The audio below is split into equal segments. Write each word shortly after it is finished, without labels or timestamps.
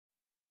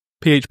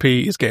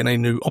PHP is getting a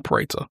new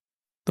operator,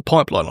 the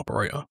pipeline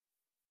operator.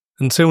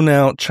 Until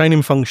now,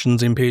 chaining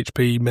functions in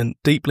PHP meant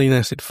deeply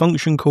nested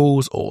function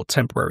calls or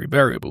temporary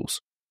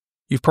variables.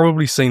 You've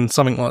probably seen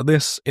something like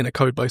this in a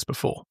codebase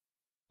before.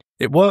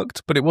 It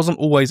worked, but it wasn't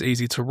always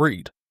easy to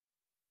read.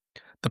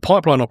 The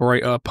pipeline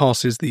operator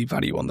passes the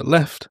value on the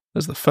left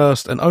as the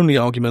first and only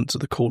argument to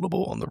the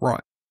callable on the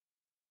right.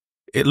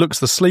 It looks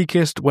the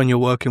sleekest when you're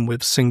working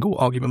with single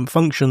argument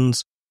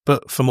functions,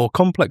 but for more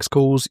complex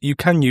calls, you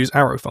can use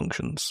arrow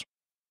functions.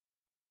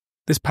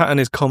 This pattern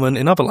is common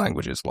in other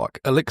languages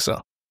like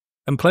Elixir,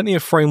 and plenty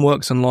of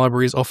frameworks and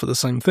libraries offer the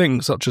same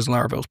thing, such as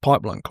Laravel's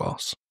pipeline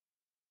class.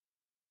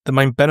 The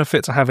main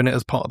benefit to having it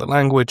as part of the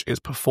language is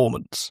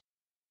performance.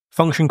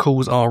 Function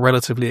calls are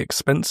relatively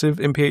expensive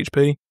in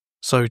PHP,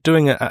 so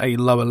doing it at a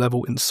lower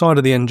level inside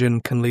of the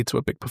engine can lead to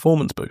a big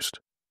performance boost.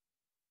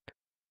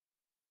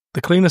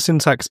 The cleaner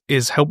syntax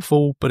is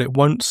helpful, but it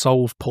won't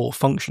solve poor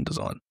function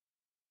design.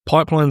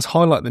 Pipelines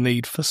highlight the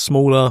need for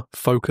smaller,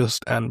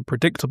 focused, and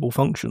predictable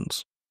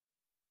functions.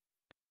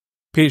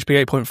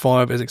 PHP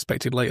 8.5 is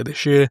expected later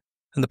this year,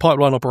 and the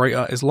pipeline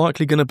operator is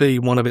likely going to be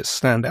one of its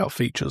standout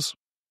features.